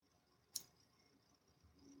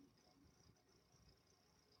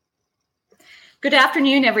Good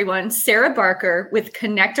afternoon, everyone. Sarah Barker with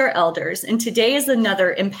Connect Our Elders, and today is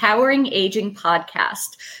another Empowering Aging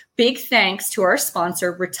podcast. Big thanks to our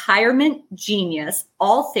sponsor, Retirement Genius,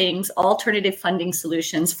 all things alternative funding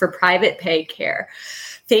solutions for private pay care.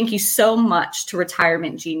 Thank you so much to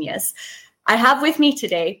Retirement Genius. I have with me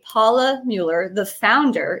today Paula Mueller, the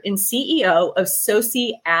founder and CEO of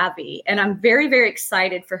Sociavi, and I'm very, very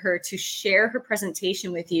excited for her to share her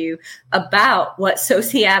presentation with you about what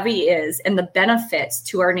Sociavi is and the benefits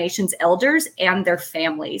to our nation's elders and their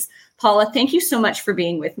families. Paula, thank you so much for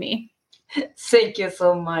being with me. Thank you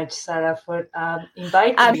so much, Sarah, for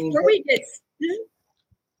inviting me.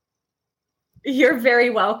 You're very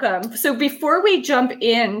welcome. So before we jump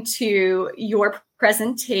into your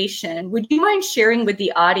presentation, would you mind sharing with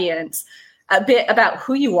the audience a bit about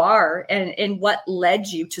who you are and what led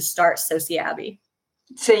you to start Sociavi?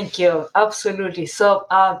 Thank you. Absolutely. So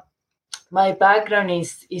my background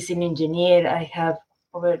is in engineer. I have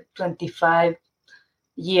over 25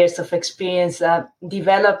 years of experience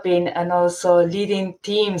developing and also leading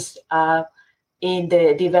teams in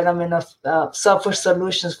the development of software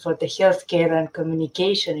solutions for the healthcare and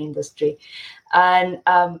communication industry. And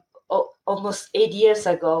almost 8 years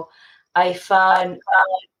ago, I found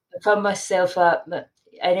myself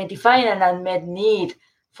identifying an unmet need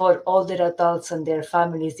for older adults and their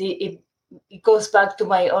families. It goes back to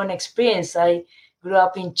my own experience. I grew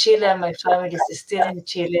up in Chile, and my family is still in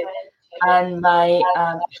Chile. And my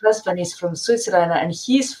husband is from Switzerland, and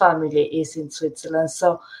his family is in Switzerland.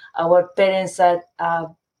 So our parents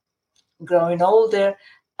are growing older,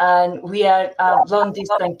 and we are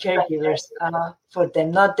long-distance caregivers for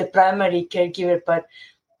them. Not the primary caregiver,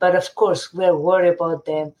 but of course, we're worried about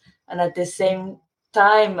them. And at the same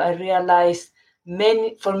time, I realized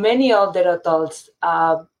for many older adults,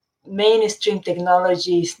 mainstream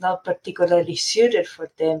technology is not particularly suited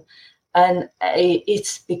for them. And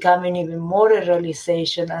it's becoming even more a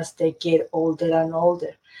realization as they get older and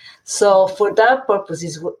older. So for that purpose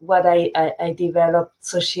is what I developed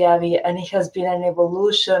Sociavi, and it has been an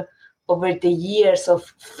evolution over the years of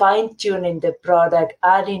fine-tuning the product,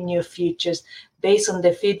 adding new features based on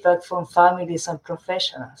the feedback from families and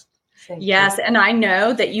professionals. Yes, and I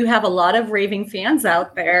know that you have a lot of raving fans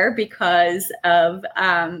out there because of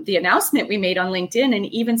the announcement we made on LinkedIn, and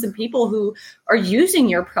even some people who are using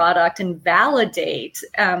your product and validate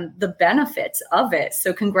the benefits of it.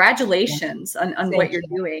 So congratulations on what you're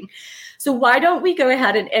doing. So why don't we go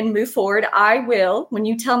ahead and move forward? I will, when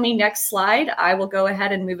you tell me next slide, I will go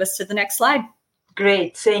ahead and move us to the next slide.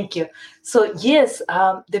 Great, thank you. So yes,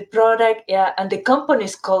 the product and the company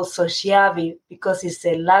is called Sociavi because it's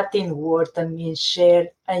a Latin word that means share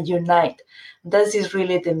and unite. That is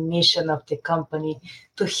really the mission of the company,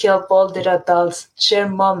 to help older adults share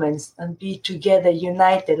moments and be together,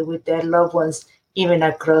 united with their loved ones, even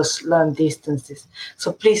across long distances.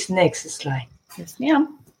 So please, next slide. Yes,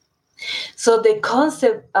 ma'am. So the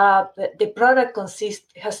concept, the product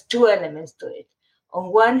has two elements to it.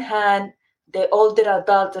 On one hand, the older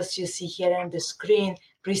adult, as you see here on the screen,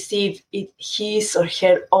 receives his or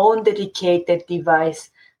her own dedicated device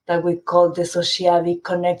that we call the Sociavi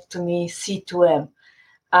Connect to Me C2M.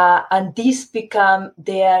 And this become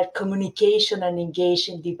their communication and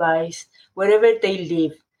engaging device wherever they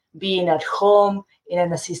live, being at home, in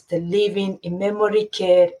an assisted living, in memory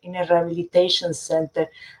care, in a rehabilitation center.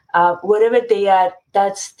 Wherever they are,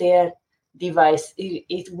 that's their device.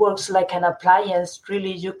 It works like an appliance.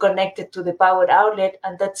 Really, you connect it to the power outlet,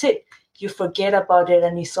 and that's it. You forget about it,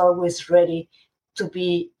 and it's always ready to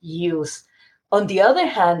be used. On the other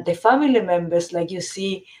hand, the family members, like you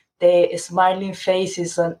see the smiling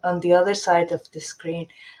faces on the other side of the screen,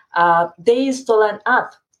 they install an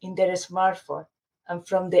app in their smartphone. And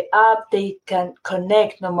from the app, they can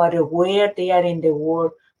connect no matter where they are in the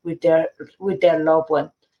world with their loved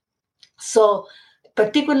one. So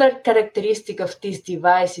particular characteristic of this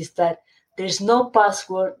device is that there's no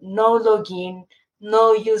password, no login,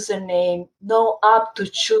 no username, no app to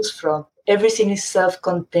choose from. Everything is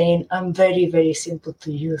self-contained and very, very simple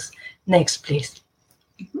to use. Next, please.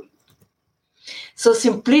 Mm-hmm. So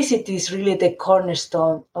simplicity is really the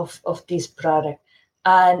cornerstone of this product.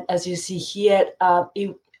 And as you see here,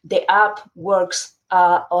 the app works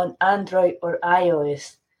on Android or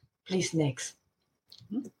iOS. Please, next.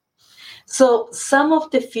 Mm-hmm. So some of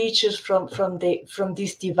the features from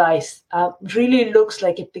this device really looks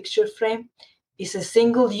like a picture frame. It's a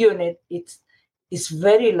single unit. It's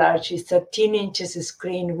very large. It's 13 inches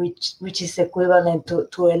screen, which is equivalent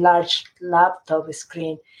to a large laptop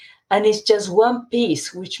screen. And it's just one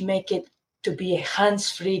piece, which make it to be a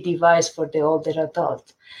hands-free device for the older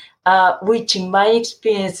adult. which in my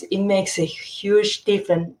experience, it makes a huge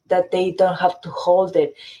difference that they don't have to hold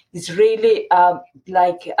it. It's really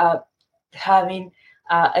like having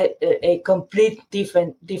a complete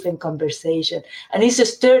different conversation. And it's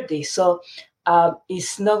sturdy, so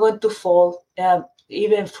it's not going to fall.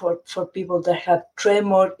 Even for people that have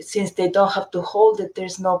tremor, since they don't have to hold it,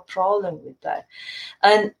 there's no problem with that.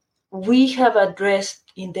 And we have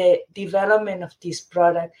addressed in the development of this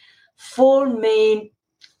product 4 main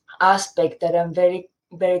aspects that I'm very,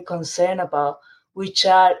 very concerned about, which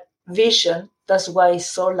are vision. That's why it's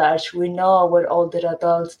so large. We know our older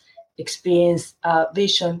adults experience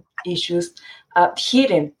vision issues.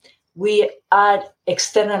 Hearing, we add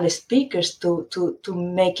external speakers to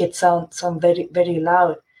make it sound very, very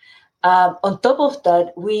loud. On top of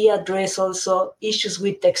that, we address also issues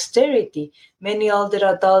with dexterity. Many older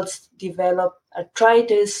adults develop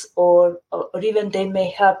arthritis, or even they may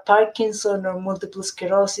have Parkinson or multiple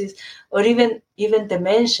sclerosis, or even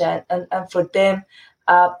dementia. And for them,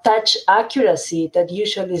 touch accuracy that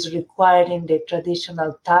usually is required in the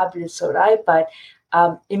traditional tablets or iPad,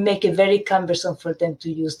 it makes it very cumbersome for them to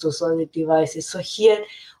use those other devices. So here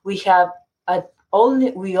we have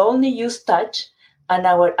we only use touch, and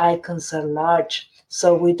our icons are large,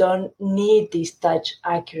 so we don't need this touch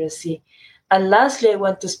accuracy. And lastly, I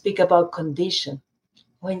want to speak about condition.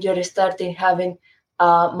 When you're starting having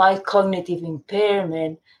mild cognitive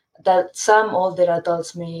impairment that some older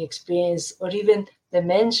adults may experience, or even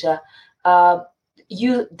dementia,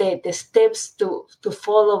 the steps to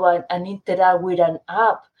follow and interact with an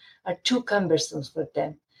app are too cumbersome for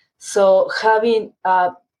them. So having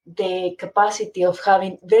the capacity of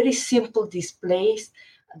having very simple displays,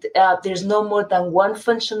 there's no more than one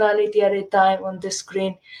functionality at a time on the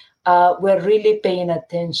screen. We're really paying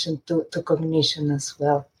attention to cognition as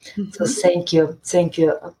well. Mm-hmm. So thank you,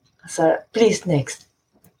 Sarah. Please, next.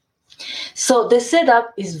 So the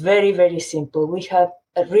setup is very, very simple. We have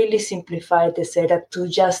really simplified the setup to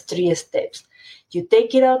just 3 steps. You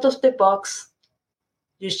take it out of the box,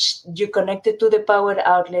 you connect it to the power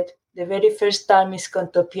outlet. The very first time is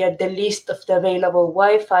going to appear the list of the available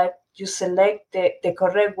Wi-Fi. You select the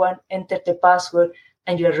correct one, enter the password,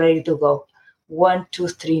 and you're ready to go. 1, 2,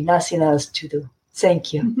 3, nothing else to do.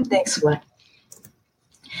 Thank you. Next one.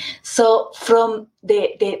 So from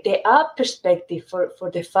the app perspective for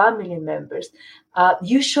the family members,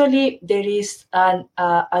 usually there is an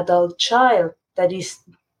adult child that is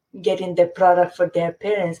getting the product for their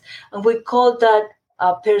parents, and we call that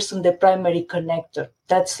person the primary connector.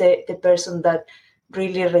 That's the person that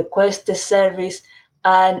really requests the service,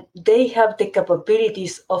 and they have the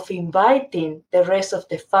capabilities of inviting the rest of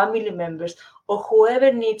the family members or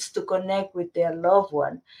whoever needs to connect with their loved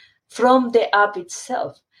one from the app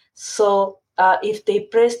itself. So if they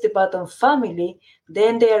press the button family,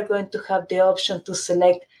 then they are going to have the option to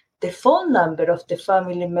select the phone number of the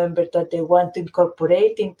family member that they want to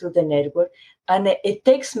incorporate into the network, and a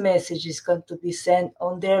text message is going to be sent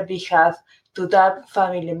on their behalf to that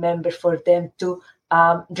family member for them to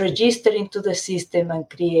register into the system and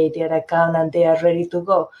create their account, and they are ready to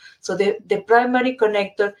go. So the primary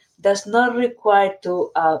connector does not require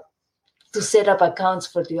to set up accounts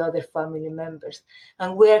for the other family members.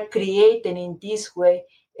 And we are creating in this way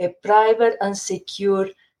a private and secure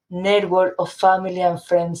network of family and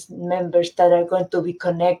friends members that are going to be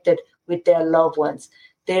connected with their loved ones.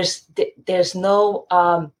 There's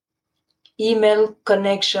no email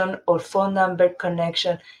connection or phone number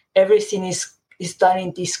connection. Everything is done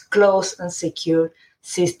in this closed and secure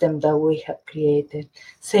system that we have created.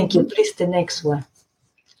 Thank you. Please, the next one.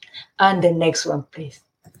 And the next one, please.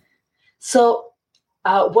 So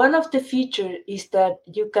one of the features is that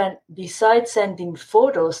you can, besides sending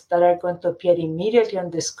photos that are going to appear immediately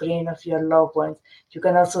on the screen of your loved ones, you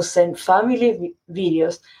can also send family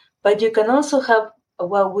videos, but you can also have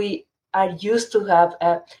what we are used to have,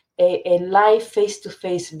 a live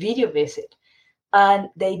face-to-face video visit. And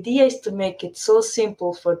the idea is to make it so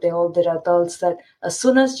simple for the older adults that as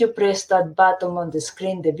soon as you press that button on the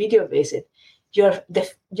screen, the video visit,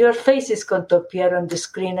 your face is going to appear on the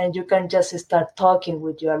screen, and you can just start talking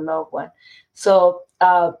with your loved one. So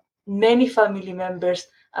many family members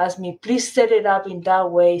ask me, please set it up in that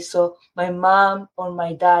way so my mom or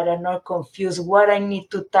my dad are not confused what I need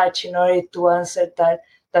to touch in order to answer that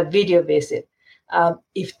video visit.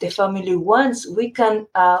 If the family wants, we can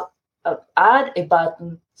add a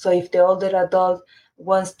button. So if the older adult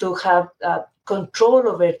wants to have control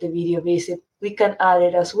over the video visit, we can add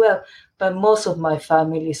it as well. But most of my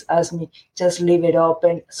families ask me, just leave it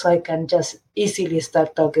open so I can just easily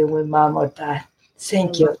start talking with mom or dad.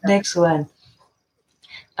 Thank you. Next one.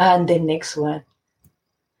 And the next one.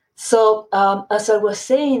 So as I was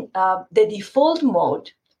saying, the default mode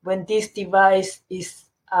when this device is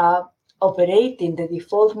operating, the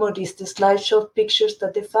default mode is the slideshow of pictures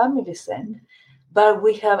that the family send. But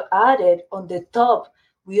we have added on the top,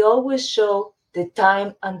 we always show the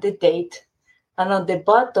time and the date. And on the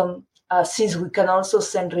bottom, since we can also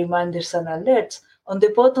send reminders and alerts, on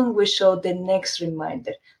the bottom we show the next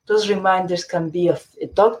reminder. Those reminders can be of a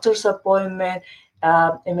doctor's appointment,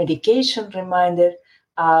 a medication reminder,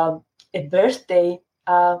 a birthday,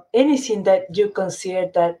 anything that you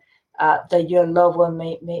consider that your loved one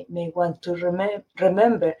may want to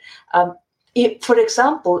remember. For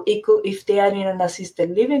example, if they are in an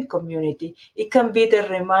assisted living community, it can be the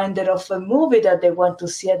reminder of a movie that they want to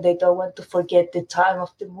see and they don't want to forget the time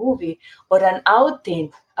of the movie, or an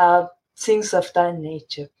outing, things of that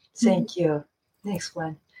nature. Thank you. Next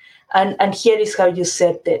one. And here is how you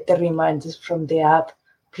set the reminders from the app.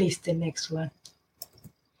 Please, the next one.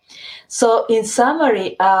 So in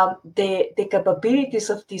summary, the capabilities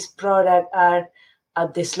of this product are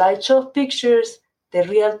the slideshow of pictures, the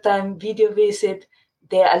real-time video visit,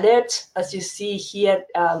 the alerts, as you see here,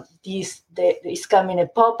 is coming a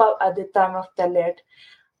pop-up at the time of the alert.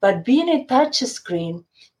 But being a touch screen,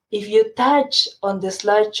 if you touch on the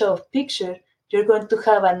slideshow of picture, you're going to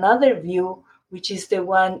have another view, which is the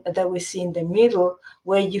one that we see in the middle,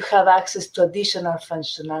 where you have access to additional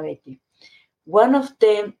functionality. One of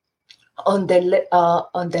them, on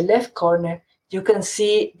the left corner, you can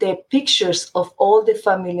see the pictures of all the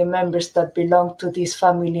family members that belong to this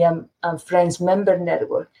family and friends member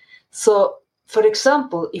network. So, for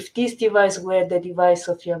example, if this device were the device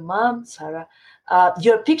of your mom, Sarah,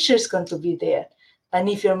 your picture is going to be there. And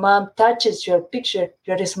if your mom touches your picture,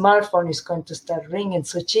 your smartphone is going to start ringing,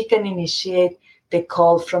 so she can initiate the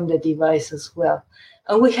call from the device as well.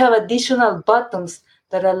 And we have additional buttons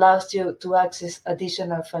that allows you to access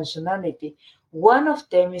additional functionality. One of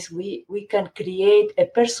them is we can create a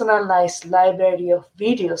personalized library of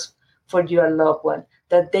videos for your loved one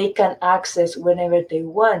that they can access whenever they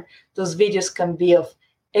want. Those videos can be of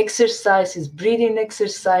exercises, breathing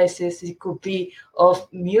exercises. It could be of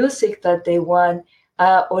music that they want,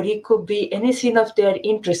 or it could be anything of their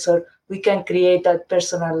interest, or we can create that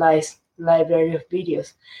personalized library of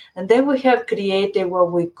videos. And then we have created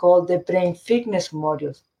what we call the brain fitness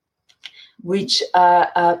modules, which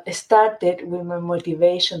started with my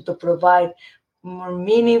motivation to provide more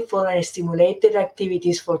meaningful and stimulated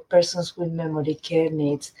activities for persons with memory care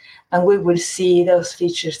needs. And we will see those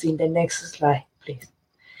features in the next slide, please.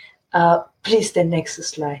 Please, the next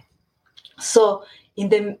slide. So in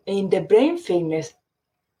the brain fitness,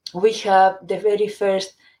 we have the very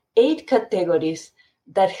first 8 categories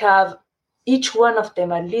that have each one of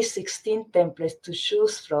them at least 16 templates to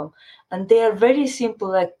choose from. And they are very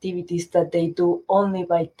simple activities that they do only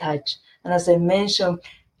by touch. And as I mentioned,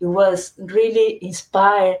 it was really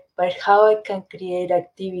inspired by how I can create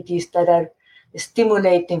activities that are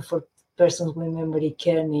stimulating for persons with memory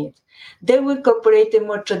care needs. They will incorporate the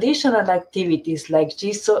more traditional activities like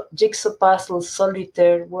jigsaw puzzles,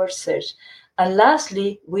 solitaire, word search. And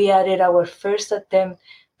lastly, we added our first attempt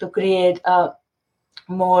to create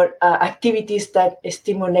more activities that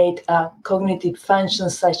stimulate cognitive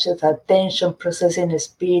functions such as attention, processing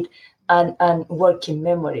speed, and working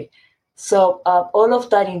memory. So all of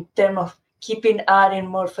that in terms of adding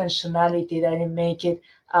more functionality that will make it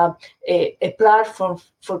a platform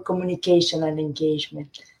for communication and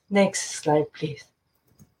engagement. Next slide, please.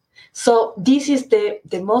 So this is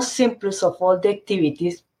the most simplest of all the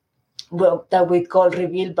activities, that we call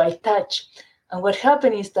Reveal by Touch. And what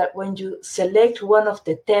happens is that when you select one of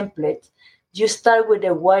the templates, you start with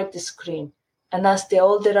a white screen. And as the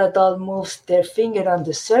older adult moves their finger on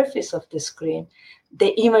the surface of the screen, the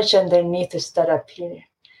image underneath starts appearing.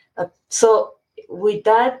 So with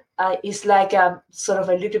that, it's like a sort of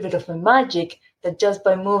a little bit of a magic that just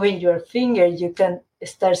by moving your finger, you can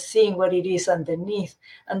start seeing what it is underneath.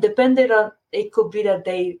 And depending on, it could be that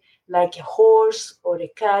they like a horse or a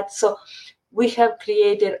cat. So we have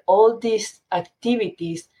created all these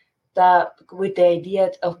activities that with the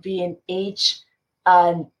idea of being age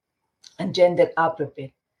and gender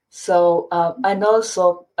appropriate. So and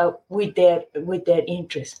also with their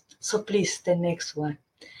interest. So please, the next one.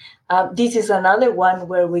 This is another one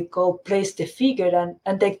where we go place the figure,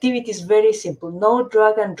 and the activity is very simple. No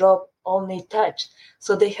drag and drop, only touch.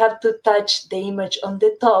 So they have to touch the image on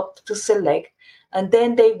the top to select, and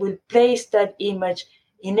then they will place that image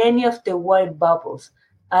in any of the white bubbles.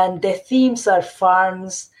 And the themes are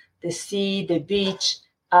farms, the sea, the beach,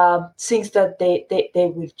 things that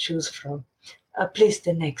they will choose from. Please,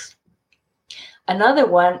 the next. Another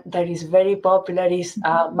one that is very popular is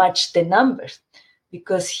match the numbers,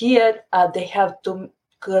 because here they have to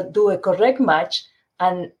do a correct match,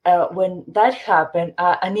 and when that happens,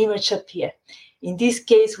 an image appears. In this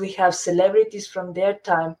case, we have celebrities from their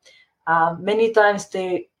time. Many times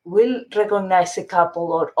they will recognize a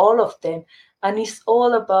couple or all of them, and it's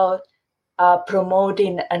all about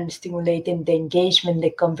promoting and stimulating the engagement, the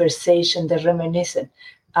conversation, the reminiscence.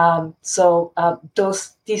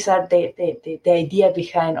 These are the idea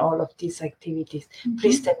behind all of these activities. Mm-hmm.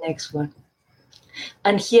 Please, the next one.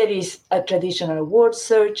 And here is a traditional word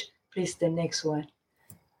search. Please, the next one.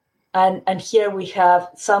 And here we have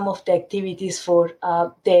some of the activities for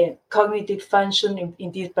the cognitive function.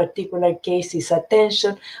 In this particular case is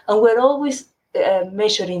attention. And we're always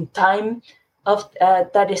measuring time of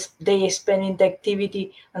they spend in the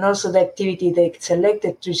activity, and also the activity they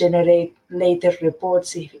selected to generate later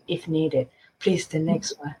reports if needed. Please, the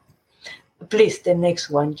next one. Please, the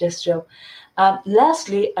next one, just show.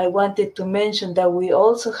 Lastly, I wanted to mention that we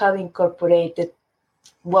also have incorporated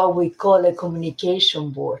what we call a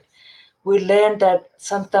communication board. We learned that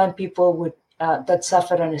sometimes people that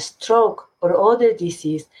suffer a stroke or other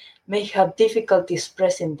disease may have difficulty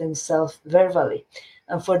expressing themselves verbally.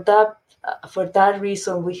 And for that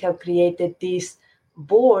reason, we have created this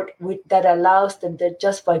board that allows them that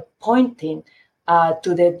just by pointing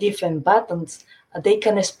to the different buttons, they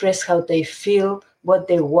can express how they feel, what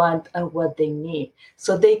they want, and what they need.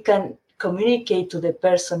 So they can communicate to the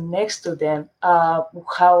person next to them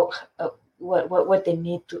what they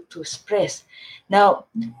need to express. Now,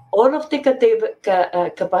 all of the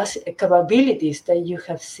capabilities that you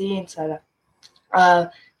have seen, Sarah,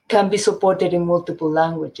 can be supported in multiple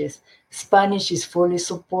languages. Spanish is fully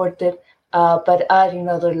supported, but adding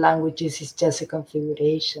other languages is just a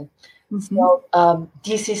configuration. Mm-hmm. So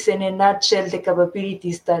this is in a nutshell the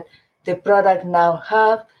capabilities that the product now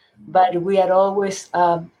have, but we are always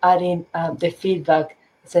adding the feedback,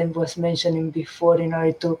 as I was mentioning before, in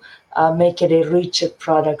order to make it a richer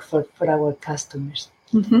product for our customers.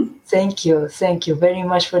 Mm-hmm. Thank you very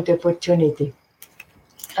much for the opportunity.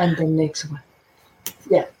 And the next one.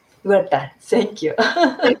 Yeah. We're done. Thank you.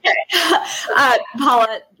 Okay.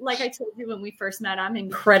 Paula, like I told you when we first met, I'm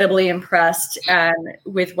incredibly impressed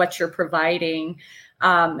with what you're providing.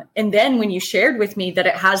 And then when you shared with me that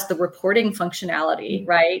it has the reporting functionality,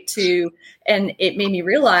 right? And it made me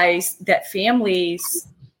realize that families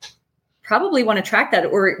probably want to track that,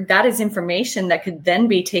 or that is information that could then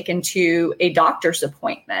be taken to a doctor's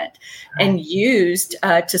appointment and used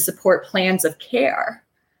to support plans of care.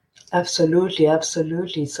 Absolutely.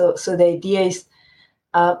 So the idea is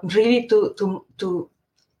really to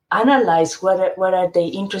analyze what are they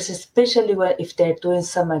interested, especially if they're doing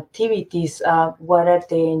some activities, what are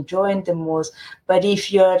they enjoying the most. But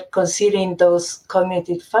if you're considering those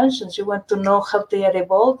cognitive functions, you want to know how they are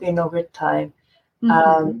evolving over time.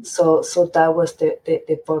 Mm-hmm. So that was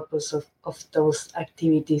the purpose of those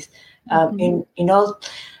activities. In all.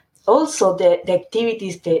 Also, the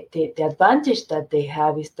activities, the advantage that they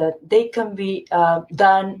have is that they can be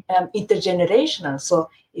done intergenerational.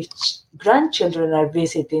 So if grandchildren are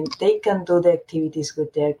visiting, they can do the activities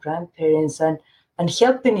with their grandparents and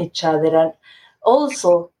helping each other. And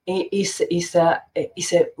also is a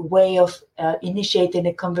way of initiating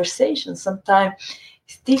a conversation. Sometimes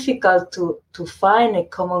it's difficult to find a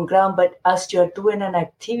common ground, but as you're doing an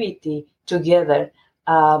activity together,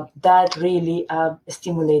 that really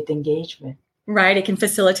stimulates engagement. Right. It can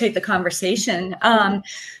facilitate the conversation.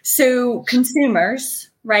 So consumers,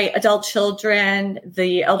 right, adult children,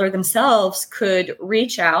 the elder themselves could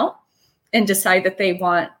reach out and decide that they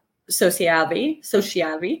want sociality.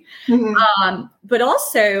 Mm-hmm. But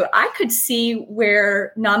also I could see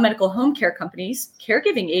where non-medical home care companies,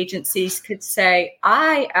 caregiving agencies could say,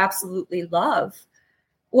 I absolutely love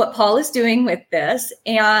what Paul is doing with this.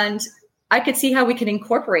 And I could see how we can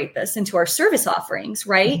incorporate this into our service offerings,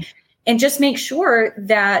 right? Mm-hmm. And just make sure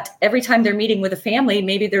that every time they're meeting with a family,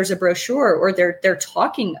 maybe there's a brochure or they're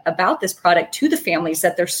talking about this product to the families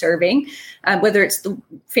that they're serving, whether it's the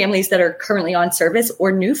families that are currently on service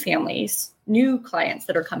or new clients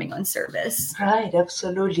that are coming on service. Right,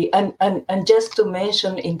 absolutely. And just to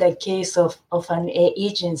mention, in the case of an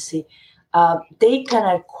agency, they can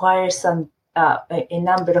acquire a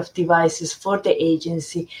number of devices for the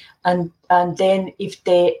agency, and then if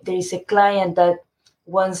there is a client that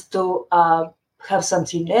wants to have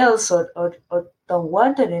something else or don't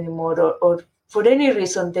want it anymore, or for any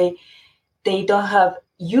reason they don't have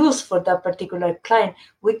use for that particular client,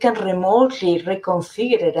 we can remotely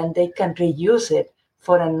reconfigure it and they can reuse it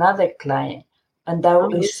for another client. And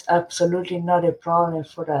that is absolutely not a problem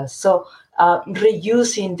for us. So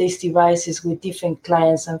reusing these devices with different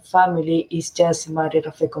clients and family is just a matter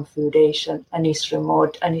of a configuration, and it's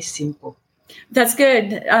remote and it's simple. That's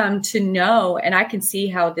good to know. And I can see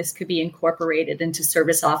how this could be incorporated into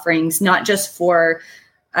service offerings, not just for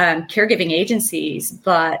caregiving agencies,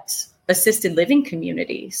 but assisted living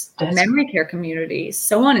communities, memory care communities,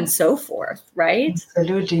 so on and so forth, right?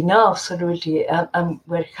 Absolutely. No, absolutely.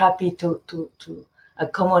 We're happy to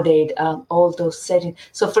accommodate all those settings.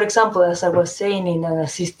 So, for example, as I was saying, in an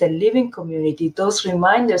assisted living community, those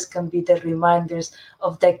reminders can be the reminders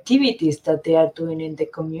of the activities that they are doing in the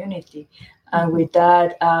community. And with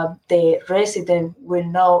that, the resident will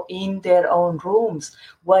know in their own rooms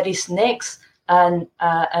what is next, and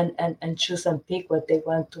choose and pick what they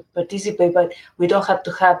want to participate. But we don't have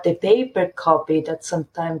to have the paper copy that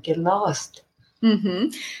sometimes get lost. Mm-hmm.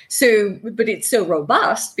 So, but it's so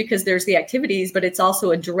robust because there's the activities, but it's also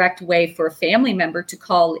a direct way for a family member to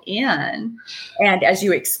call in. And as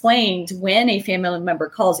you explained, when a family member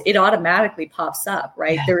calls, it automatically pops up,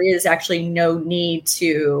 right? Yeah. There is actually no need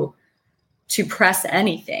to press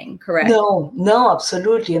anything, correct? No,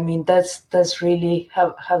 absolutely. I mean, that's really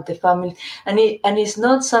how the family, and it's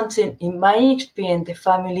not something, in my experience,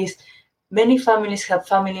 many families have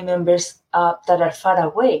family members that are far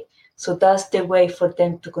away. So that's the way for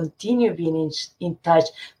them to continue being in touch.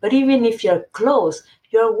 But even if you're close,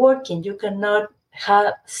 you're working, you cannot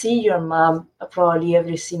see your mom probably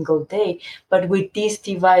every single day. But with this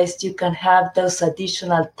device, you can have those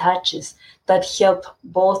additional touches that help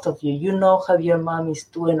both of you. You know how your mom is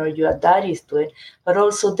doing or your dad is doing, but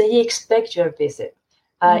also they expect your visit.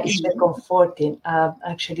 It's very comforting.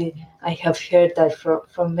 Actually, I have heard that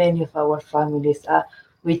from many of our families,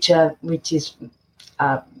 which is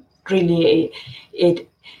really it.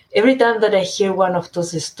 Every time that I hear one of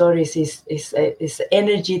those stories, is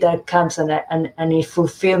energy that comes and it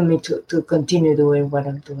fulfills me to continue doing what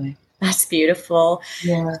I'm doing. That's beautiful.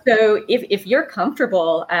 Yeah. So if you're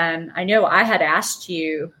comfortable, I know I had asked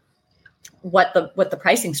you what the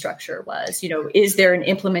pricing structure was. Is there an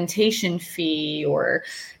implementation fee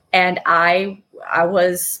and I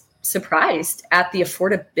was surprised at the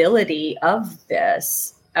affordability of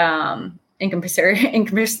this in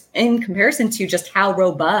comparison to just how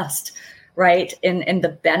robust, right, and the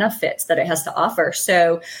benefits that it has to offer.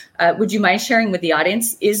 So would you mind sharing with the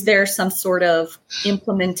audience, is there some sort of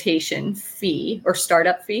implementation fee or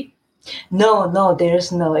startup fee? No,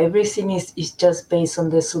 there's no. Everything is just based on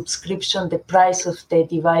the subscription. The price of the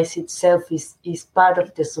device itself is part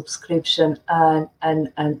of the subscription, and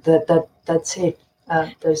that's it.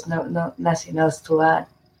 There's nothing else to add.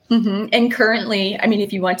 Mm-hmm. And currently, I mean,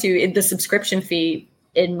 if you want to, the subscription fee,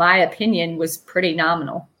 in my opinion, was pretty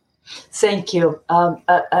nominal. Thank you. I'm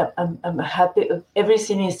happy.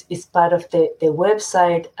 Everything is part of the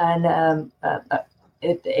website, and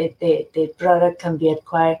the product can be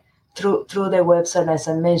acquired through the website. As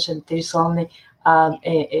I mentioned, there's only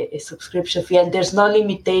a subscription fee, and there's no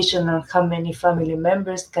limitation on how many family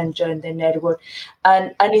members can join the network.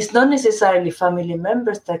 And it's not necessarily family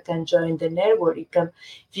members that can join the network. If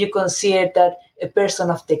you consider that a person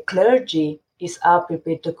of the clergy is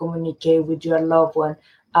prepared to communicate with your loved one,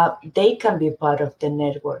 they can be part of the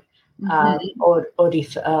network. Or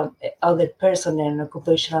if other person in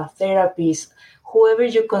occupational therapists, whoever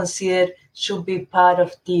you consider should be part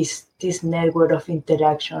of this network of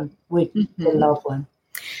interaction with the loved one.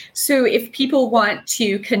 So if people want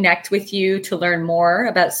to connect with you to learn more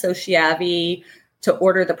about Sociavi, to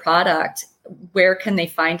order the product, where can they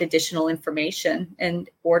find additional information and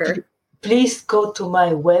order? Please go to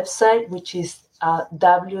my website, which is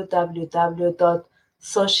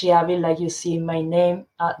www.sociavi, like you see in my name,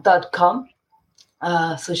 .com.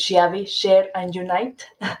 Sociavi, share and unite.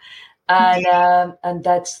 And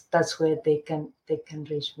that's where they can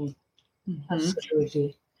reach me.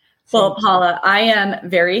 Absolutely. Well, Paula, I am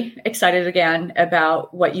very excited again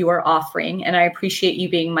about what you are offering, and I appreciate you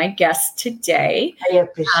being my guest today. I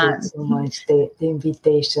appreciate so much the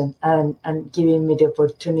invitation and giving me the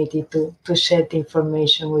opportunity to share the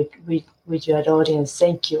information with your audience.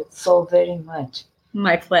 Thank you so very much.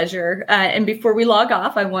 My pleasure. And before we log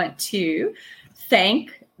off, I want to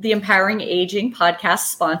thank the Empowering Aging podcast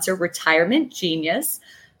sponsor, Retirement Genius,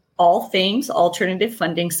 all things alternative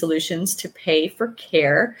funding solutions to pay for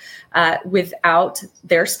care. Without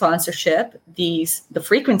their sponsorship, the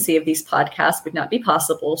frequency of these podcasts would not be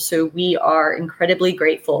possible. So we are incredibly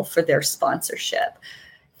grateful for their sponsorship.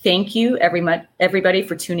 Thank you, everybody,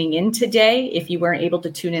 for tuning in today. If you weren't able to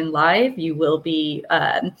tune in live, you will be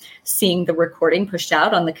seeing the recording pushed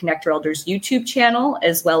out on the Connector Elders YouTube channel,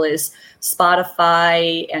 as well as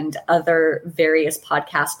Spotify and other various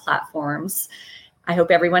podcast platforms. I hope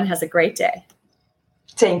everyone has a great day.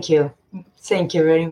 Thank you. Thank you very much.